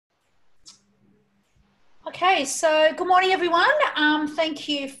Okay, so good morning, everyone. Thank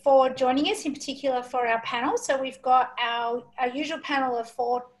you for joining us, in particular for our panel. So we've got our usual panel of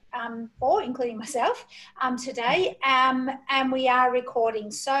four, including myself, today, and we are recording.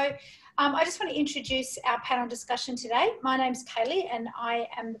 So I just want to introduce our panel discussion today. My name's Kayley, and I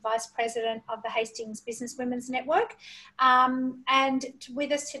am the Vice President of the Hastings Business Women's Network. And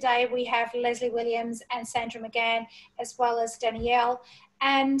with us today, we have Leslie Williams and Sandra Magann, as well as Danielle.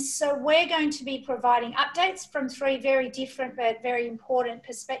 And so we're going to be providing updates from three very different but very important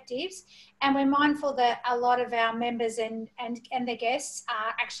perspectives. And we're mindful that a lot of our members and their guests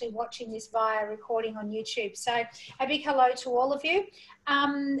are actually watching this via recording on YouTube. So a big hello to all of you.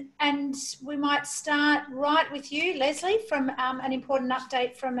 And we might start right with you, Leslie, from an important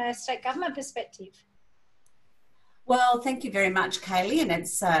update from a state government perspective. Well, thank you very much, Kayley. And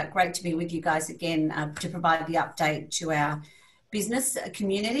it's great to be with you guys again to provide the update to our business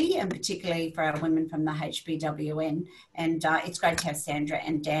community, and particularly for our women from the HBWN. And it's great to have Sandra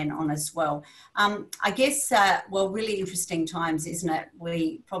and Dan on as well. I guess, well, really interesting times, isn't it?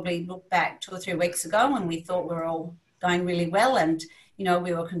 We probably look back 2 or 3 weeks ago and we thought we were all going really well, and you know,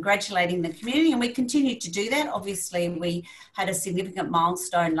 we were congratulating the community, and we continue to do that. Obviously, we had a significant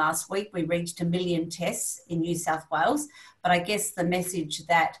milestone last week. We reached 1 million tests in New South Wales. But I guess the message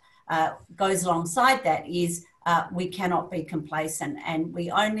that goes alongside that is we cannot be complacent, and we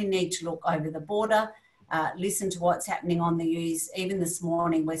only need to look over the border, listen to what's happening on the news. Even this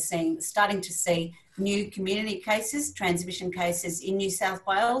morning, we're starting to see new community cases, transmission cases in New South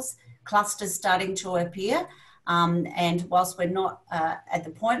Wales, clusters starting to appear. And whilst we're not at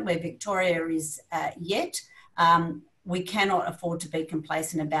the point where Victoria is yet, we cannot afford to be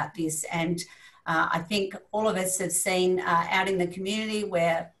complacent about this. And I think all of us have seen out in the community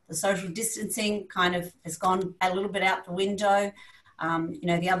where the social distancing kind of has gone a little bit out the window. You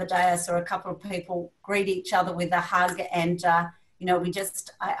know, the other day I saw a couple of people greet each other with a hug, and you know,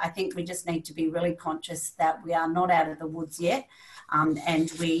 I think we just need to be really conscious that we are not out of the woods yet. And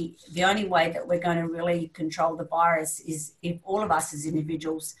the only way that we're going to really control the virus is if all of us as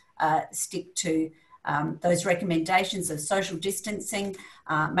individuals stick to those recommendations of social distancing,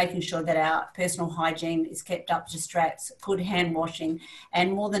 making sure that our personal hygiene is kept up to scratch, good hand washing,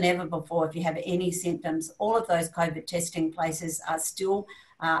 and more than ever before, if you have any symptoms, all of those COVID testing places are still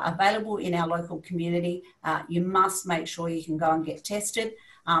available in our local community. You must make sure you can go and get tested.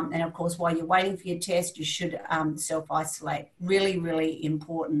 And of course, while you're waiting for your test, you should self-isolate. Really, really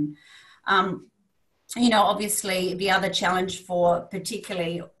important. You know, obviously the other challenge for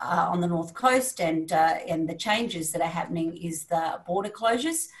particularly on the North Coast and the changes that are happening is the border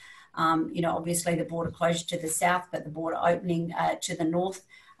closures. You know, obviously the border closure to the south, but the border opening to the north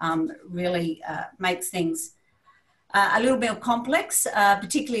really makes things a little bit complex,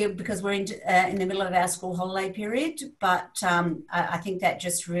 particularly because we're in the middle of our school holiday period. But I think that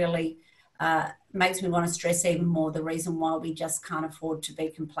just really makes me want to stress even more the reason why we just can't afford to be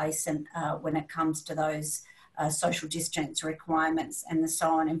complacent when it comes to those social distance requirements and so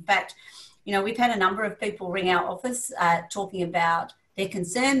on. In fact, you know, we've had a number of people ring our office talking about their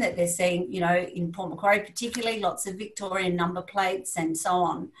concern that they're seeing, you know, in Port Macquarie particularly, lots of Victorian number plates and so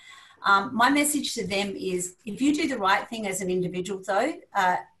on. My message to them is, if you do the right thing as an individual though,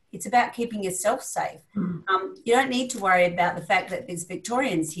 it's about keeping yourself safe. You don't need to worry about the fact that there's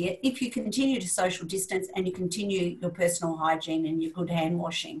Victorians here if you continue to social distance and you continue your personal hygiene and your good hand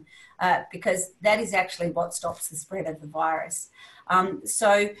washing, because that is actually what stops the spread of the virus.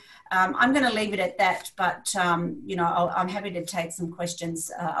 So I'm going to leave it at that, but you know, I'm happy to take some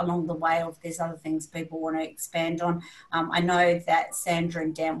questions along the way, or if there's other things people want to expand on. I know that Sandra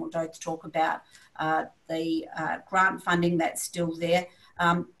and Dan will both talk about the grant funding that's still there.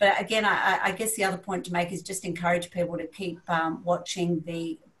 But again, I guess the other point to make is just encourage people to keep watching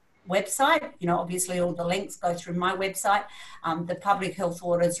the website. You know, obviously all the links go through my website. The public health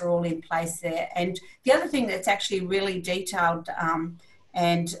orders are all in place there. And the other thing that's actually really detailed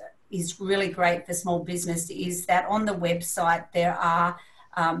and is really great for small business is that on the website there are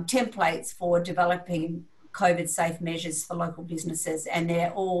templates for developing COVID safe measures for local businesses, and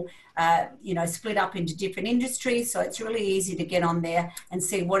they're all you know, split up into different industries, so it's really easy to get on there and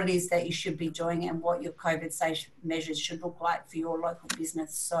see what it is that you should be doing and what your COVID safe measures should look like for your local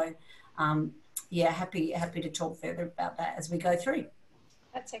business. So yeah, happy to talk further about that as we go through.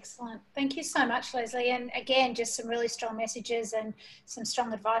 That's excellent. Thank you so much, Leslie. And again, just some really strong messages and some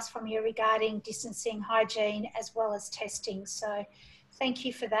strong advice from you regarding distancing, hygiene, as well as testing. So thank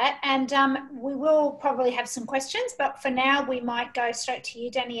you for that. And we will probably have some questions, but for now we might go straight to you,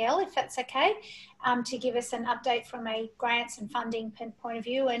 Danielle, if that's okay, to give us an update from a grants and funding point of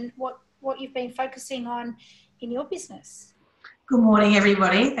view and what what you've been focusing on in your business. Good morning,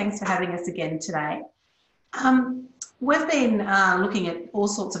 everybody. Thanks for having us again today. We've been looking at all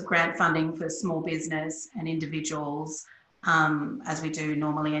sorts of grant funding for small business and individuals, as we do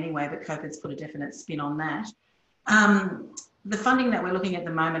normally anyway, but COVID's put a definite spin on that. The funding that we're looking at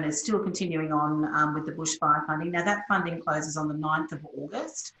the moment is still continuing on with the bushfire funding. Now, that funding closes on the 9th of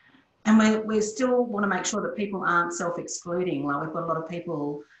August, and we still want to make sure that people aren't self-excluding. Like, we've got a lot of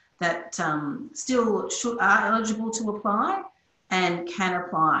people that still are eligible to apply and can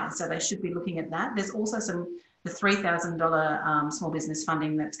apply, so they should be looking at that. There's also the $3,000 small business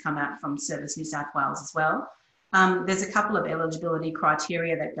funding that's come out from Service New South Wales as well. There's a couple of eligibility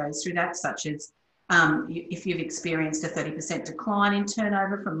criteria that goes through that, such as if you've experienced a 30% decline in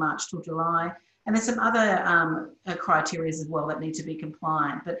turnover from March till July. And there's some other criteria as well that need to be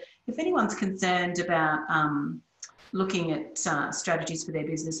compliant. But if anyone's concerned about looking at strategies for their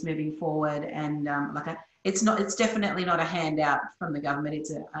business moving forward, and it's definitely not a handout from the government.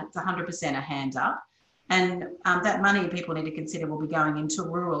 It's 100% a hand up. And that money people need to consider will be going into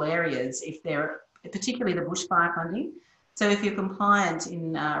rural areas, particularly the bushfire funding. So if you're compliant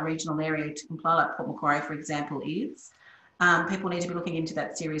in a regional area to comply, like Port Macquarie, for example, is, people need to be looking into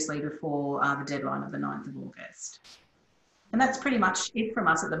that seriously before the deadline of the 9th of August. And that's pretty much it from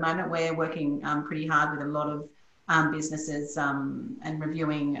us at the moment. We're working pretty hard with a lot of businesses and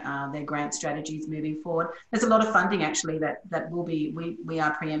reviewing their grant strategies moving forward. There's a lot of funding actually that will be, we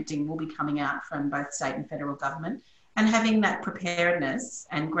are preempting, will be coming out from both state and federal government. And having that preparedness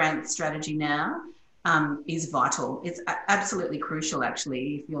and grant strategy now is vital. It's absolutely crucial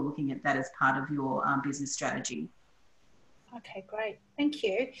actually if you're looking at that as part of your business strategy. Okay, great. Thank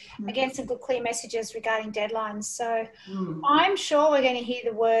you. Again, some good clear messages regarding deadlines. So I'm sure we're going to hear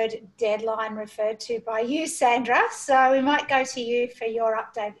the word deadline referred to by you, Sandra. So we might go to you for your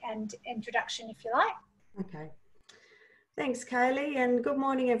update and introduction, if you like. Okay. Thanks, Kayley, and good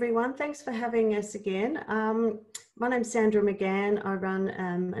morning, everyone. Thanks for having us again. My name's Sandra Magann. I run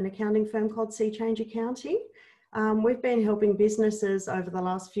an accounting firm called Seachange Accounting. We've been helping businesses over the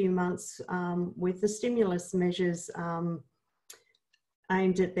last few months with the stimulus measures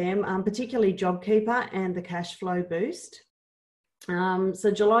aimed at them, particularly JobKeeper and the cash flow boost.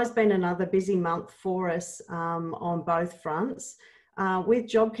 So July's been another busy month for us on both fronts. With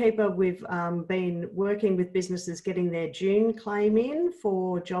JobKeeper, we've been working with businesses getting their June claim in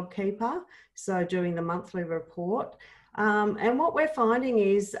for JobKeeper, so doing the monthly report. And what we're finding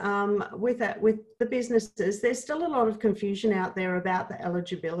is with the businesses, there's still a lot of confusion out there about the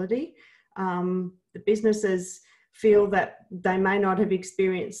eligibility. The businesses feel that they may not have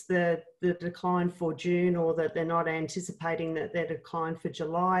experienced the decline for June, or that they're not anticipating that their decline for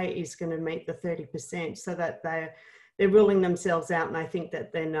July is going to meet the 30%, so that they're ruling themselves out and they think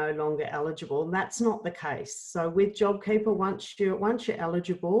that they're no longer eligible. And that's not the case. So with JobKeeper, once you're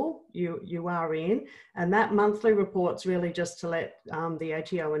eligible, you are in, and that monthly report's really just to let the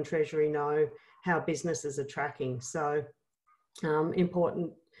ATO and Treasury know how businesses are tracking. So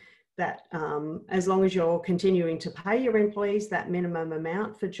important that as long as you're continuing to pay your employees that minimum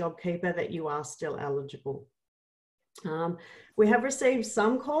amount for JobKeeper, that you are still eligible. We have received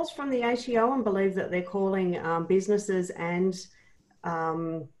some calls from the ATO and believe that they're calling businesses and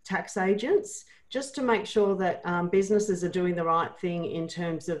tax agents just to make sure that businesses are doing the right thing in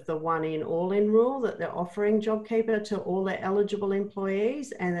terms of the one-in, all-in rule, that they're offering JobKeeper to all their eligible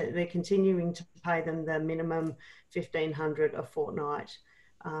employees, and that they're continuing to pay them the minimum $1,500 a fortnight.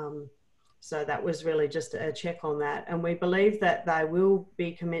 So that was really just a check on that. And we believe that they will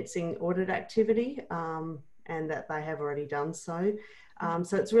be commencing audit activity and that they have already done so.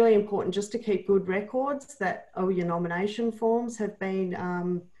 So it's really important just to keep good records that all your nomination forms have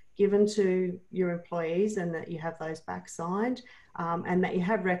been given to your employees, and that you have those back signed, and that you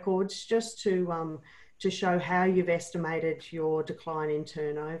have records just to show how you've estimated your decline in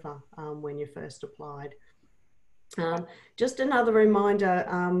turnover when you first applied. Just another reminder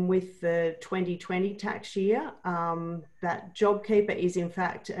with the 2020 tax year that JobKeeper is in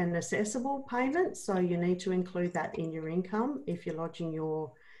fact an assessable payment, so you need to include that in your income if you're lodging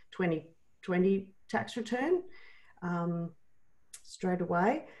your 2020 tax return straight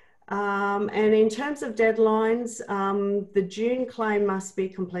away. And in terms of deadlines, the June claim must be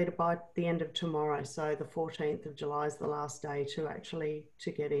completed by the end of tomorrow, so the 14th of July is the last day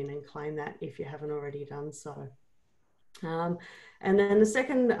to get in and claim that if you haven't already done so. And then the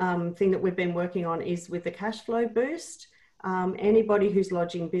second thing that we've been working on is with the cash flow boost. Anybody who's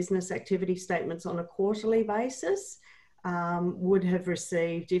lodging business activity statements on a quarterly basis would have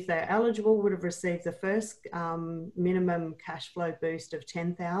received, if they're eligible, would have received the first minimum cash flow boost of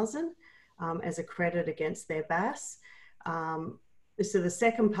 $10,000. as a credit against their BAS. So the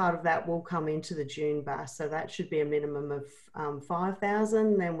second part of that will come into the June BAS. So that should be a minimum of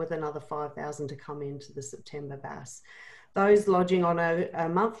 5,000, then with another 5,000 to come into the September BAS. Those lodging on a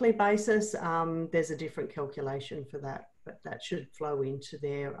monthly basis, there's a different calculation for that, but that should flow into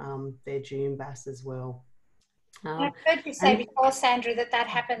their June BAS as well. I've heard you say before, Sandra, that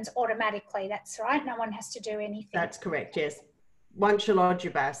happens automatically. That's right. No one has to do anything. That's correct. Yes. Once you lodge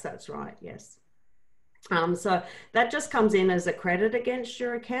your BAS, that's right. Yes. So that just comes in as a credit against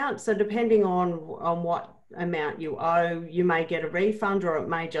your account. So depending on what amount you owe, you may get a refund, or it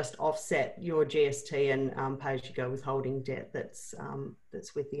may just offset your GST and pay-as-you-go withholding debt that's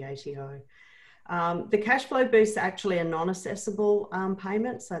with the ATO. The cash flow boost is actually a non-assessable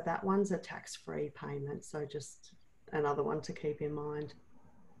payment, so that one's a tax-free payment. So just another one to keep in mind.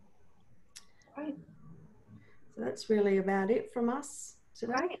 Great. So that's really about it from us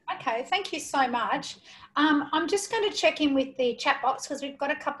today. Great. Okay, thank you so much. I'm just going to check in with the chat box because we've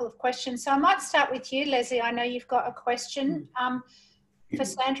got a couple of questions. So I might start with you, Leslie. I know you've got a question for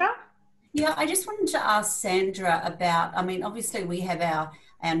Sandra. Yeah, I just wanted to ask Sandra about, I mean, obviously we have our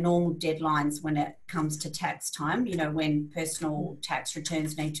normal deadlines when it comes to tax time, you know, when personal tax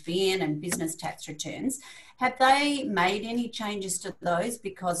returns need to be in and business tax returns. Have they made any changes to those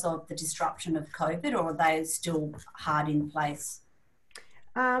because of the disruption of COVID, or are they still hard in place?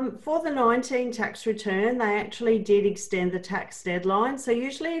 For the 19 tax return, they actually did extend the tax deadline. So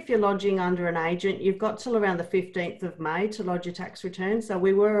usually if you're lodging under an agent, you've got till around the 15th of May to lodge your tax return. So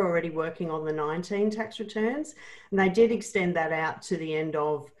we were already working on the 19 tax returns, and they did extend that out to the end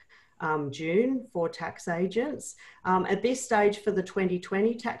of June for tax agents. At this stage for the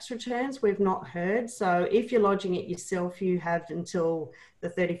 2020 tax returns, we've not heard. So if you're lodging it yourself, you have until the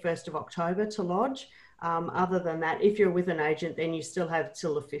 31st of October to lodge. Other than that, if you're with an agent, then you still have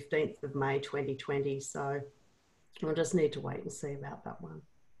till the 15th of May 2020. So we'll just need to wait and see about that one.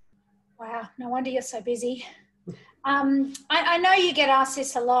 Wow, no wonder you're so busy. I know you get asked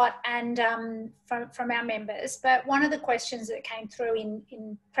this a lot and from our members, but one of the questions that came through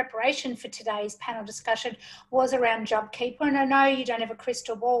in preparation for today's panel discussion was around JobKeeper. And I know you don't have a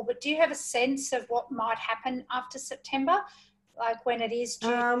crystal ball, but do you have a sense of what might happen after September, like when it is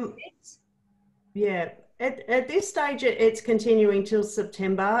due? Yeah, at this stage, it's continuing till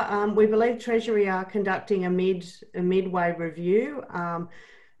September. We believe Treasury are conducting a midway review,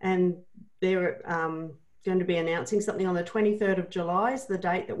 and they're going to be announcing something on the 23rd of July is the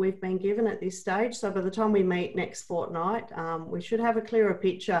date that we've been given at this stage. So by the time we meet next fortnight, we should have a clearer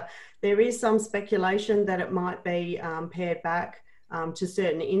picture. There is some speculation that it might be pared back to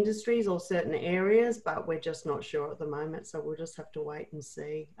certain industries or certain areas, but we're just not sure at the moment. So we'll just have to wait and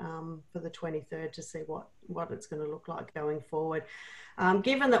see for the 23rd to see what it's going to look like going forward.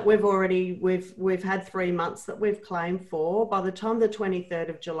 Given that we've had 3 months that we've claimed for, by the time the 23rd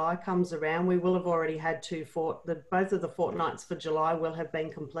of July comes around, we will have already had both of the fortnights for July will have been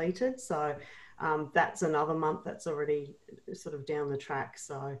completed. So that's another month that's already sort of down the track.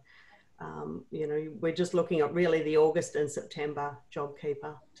 So you know, we're just looking at really the August and September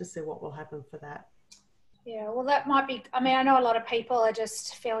JobKeeper to see what will happen for that. Yeah, well, that might be, I mean, I know a lot of people are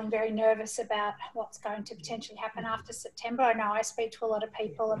just feeling very nervous about what's going to potentially happen after September. I know I speak to a lot of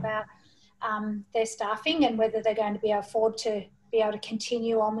people about their staffing and whether they're going to be able to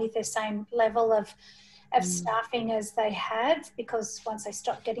continue on with the same level of staffing as they had, because once they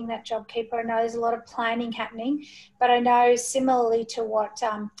stop getting that JobKeeper, I know there's a lot of planning happening. But I know similarly to what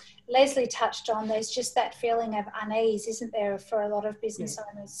Leslie touched on, there's just that feeling of unease, isn't there, for a lot of business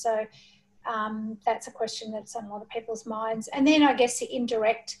owners? So that's a question that's on a lot of people's minds. And then I guess the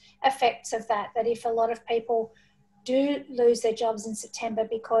indirect effects of that if a lot of people do lose their jobs in September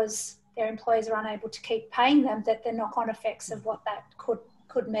because their employers are unable to keep paying them, that the knock-on effects of what that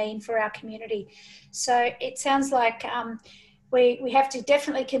could mean for our community. So it sounds like we have to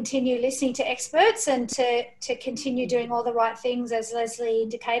definitely continue listening to experts and to continue doing all the right things, as Leslie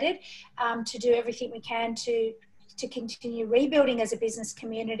indicated, to do everything we can to continue rebuilding as a business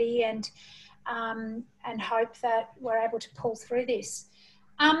community and hope that we're able to pull through this.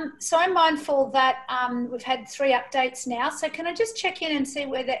 So I'm mindful that we've had 3 updates now. So can I just check in and see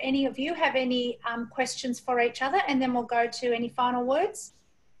whether any of you have any questions for each other, and then we'll go to any final words?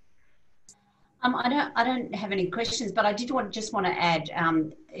 I don't have any questions, but I did just want to add,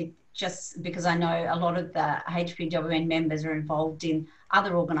 just because I know a lot of the HBWN members are involved in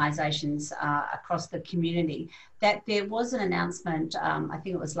other organisations across the community, that there was an announcement, I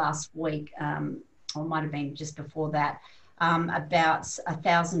think it was last week, or it might have been just before that, about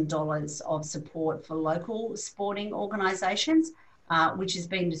 $1,000 of support for local sporting organisations. which has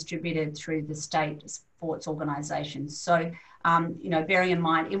been distributed through the state sports organisations. So, you know, bearing in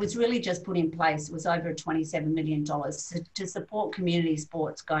mind, it was really just put in place, it was over $27 million to support community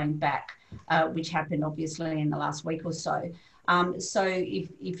sports going back, which happened obviously in the last week or so. So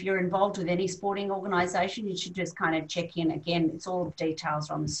if you're involved with any sporting organisation, you should just kind of check in. Again, it's all details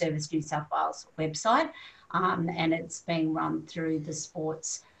on the Service New South Wales website, and it's being run through the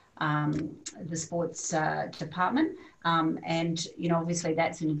sports department. And, you know, obviously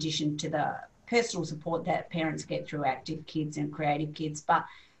that's in addition to the personal support that parents get through Active Kids and Creative Kids. But,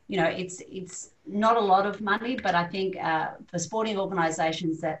 you know, it's not a lot of money, but I think for sporting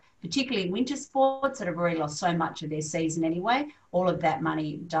organisations that, particularly winter sports that have already lost so much of their season anyway, all of that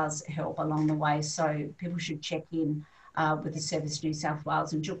money does help along the way. So people should check in with the Service New South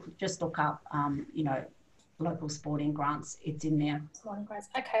Wales and just look up, you know, local sporting grants. It's in there. Sporting grants.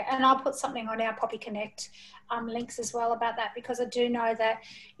 Okay, and I'll put something on our Poppy Connect links as well about that, because I do know that,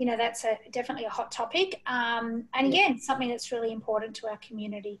 you know, that's definitely a hot topic, and again, something that's really important to our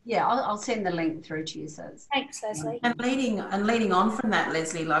community. Yeah, I'll send the link through to you. So thanks, Leslie. And leading on from that,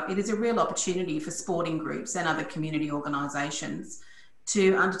 Leslie, like, it is a real opportunity for sporting groups and other community organisations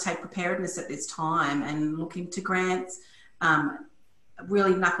to undertake preparedness at this time and look into grants,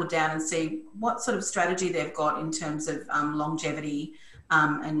 really knuckle down and see what sort of strategy they've got in terms of longevity,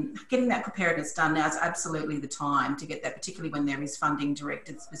 and getting that preparedness done now is absolutely the time to get that, particularly when there is funding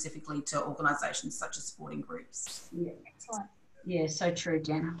directed specifically to organisations such as sporting groups. Yeah. Excellent. Yeah, so true,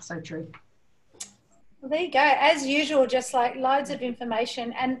 Jen, so true. Well, there you go. As usual, just like loads of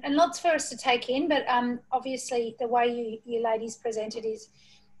information and lots for us to take in, but obviously the way you ladies presented is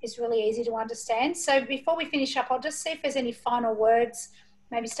really easy to understand. So before we finish up, I'll just see if there's any final words,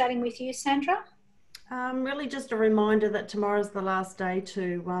 maybe starting with you, Sandra. Really just a reminder that tomorrow's the last day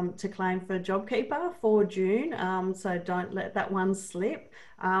to claim for JobKeeper for June, so don't let that one slip,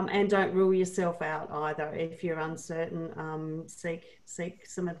 and don't rule yourself out either. If you're uncertain, seek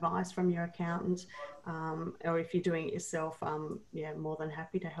some advice from your accountant, or if you're doing it yourself, yeah, more than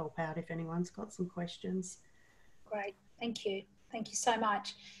happy to help out if anyone's got some questions. Great, thank you so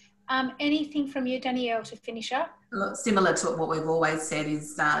much. Anything from you, Danielle, to finish up? Look, similar to what we've always said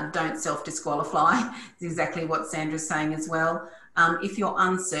is don't self-disqualify. It's exactly what Sandra's saying as well. If you're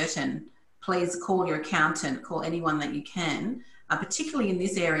uncertain, please call your accountant, call anyone that you can. Particularly in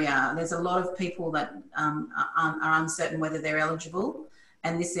this area, there's a lot of people that are uncertain whether they're eligible.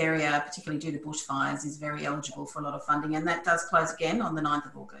 And this area, particularly due to bushfires, is very eligible for a lot of funding. And that does close again on the 9th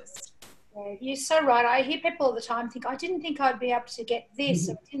of August. Yeah, you're so right. I hear people all the time think, I didn't think I'd be able to get this,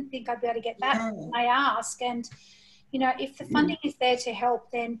 or I didn't think I'd be able to get that. Yeah. I ask, and, you know, if the funding is there to help,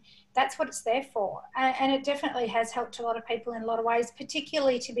 then that's what it's there for. And it definitely has helped a lot of people in a lot of ways,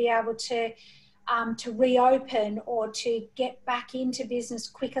 particularly to be able to reopen or to get back into business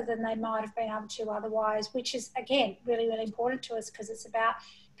quicker than they might have been able to otherwise, which is, again, really, really important to us, because it's about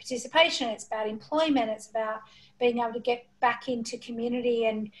participation, it's about employment, it's about being able to get back into community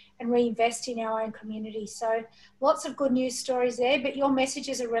and reinvest in our own community. So lots of good news stories there, but your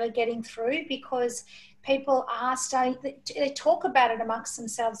messages are really getting through, because people are starting, they talk about it amongst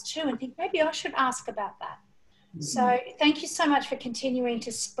themselves too and think, maybe I should ask about that. Mm-hmm. So thank you so much for continuing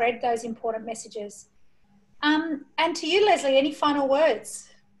to spread those important messages. And to you, Leslie, any final words?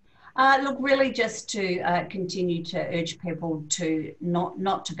 Look, really just to continue to urge people to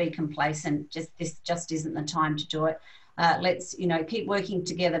not to be complacent. This just isn't the time to do it. Let's, you know, keep working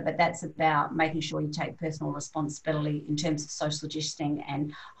together, but that's about making sure you take personal responsibility in terms of social distancing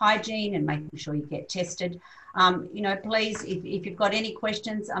and hygiene, and making sure you get tested. You know, please, if you've got any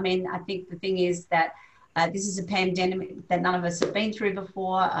questions, I mean, I think the thing is that this is a pandemic that none of us have been through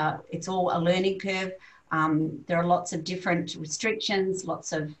before. It's all a learning curve. There are lots of different restrictions,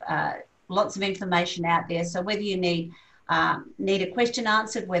 lots of information out there. So whether you need a question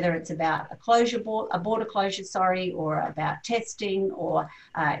answered, whether it's about a border closure, or about testing, or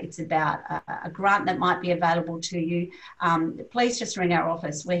it's about a grant that might be available to you, please just ring our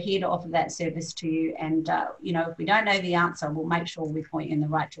office. We're here to offer that service to you. And, you know, if we don't know the answer, we'll make sure we point you in the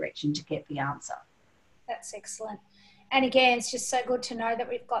right direction to get the answer. That's excellent. And again, it's just so good to know that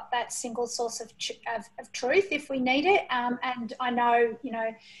we've got that single source of truth if we need it. And I know, you know,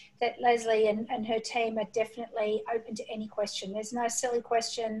 that Leslie and her team are definitely open to any question. There's no silly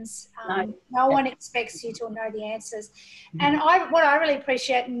questions. No one expects you to know the answers. Mm-hmm. And what I really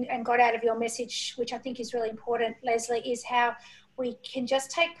appreciate and got out of your message, which I think is really important, Leslie, is how we can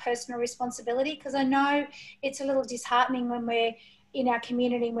just take personal responsibility, because I know it's a little disheartening when we're in our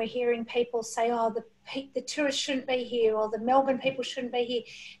community and we're hearing people say, oh, the the tourists shouldn't be here, or the Melbourne people shouldn't be here.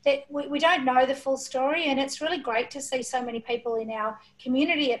 That we don't know the full story, and it's really great to see so many people in our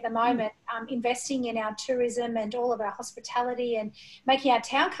community at the moment investing in our tourism and all of our hospitality and making our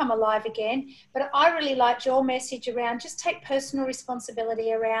town come alive again. But I really liked your message around just take personal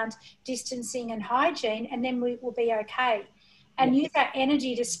responsibility around distancing and hygiene, and then we will be okay. And use our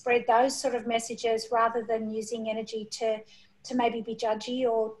energy to spread those sort of messages rather than using energy to maybe be judgy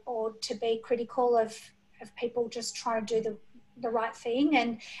or to be critical of people just trying to do the right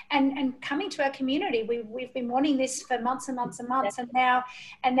thing and coming to our community. We've been wanting this for months and months and months, and now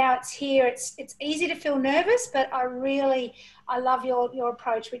it's here. It's easy to feel nervous, but I love your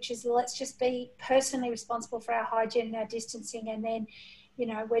approach, which is let's just be personally responsible for our hygiene and our distancing, and then, you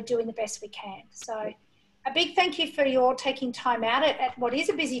know, we're doing the best we can. So a big thank you for your taking time out at what is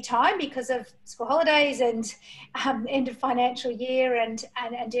a busy time because of school holidays and end of financial year, and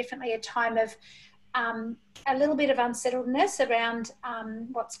definitely a time of a little bit of unsettledness around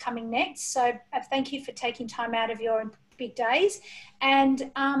what's coming next. So thank you for taking time out of your big days, and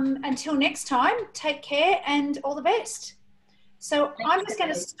until next time, take care and all the best. So I'm just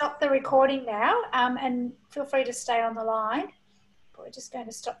going to stop the recording now, and feel free to stay on the line. We're just going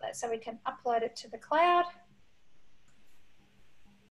to stop that so we can upload it to the cloud.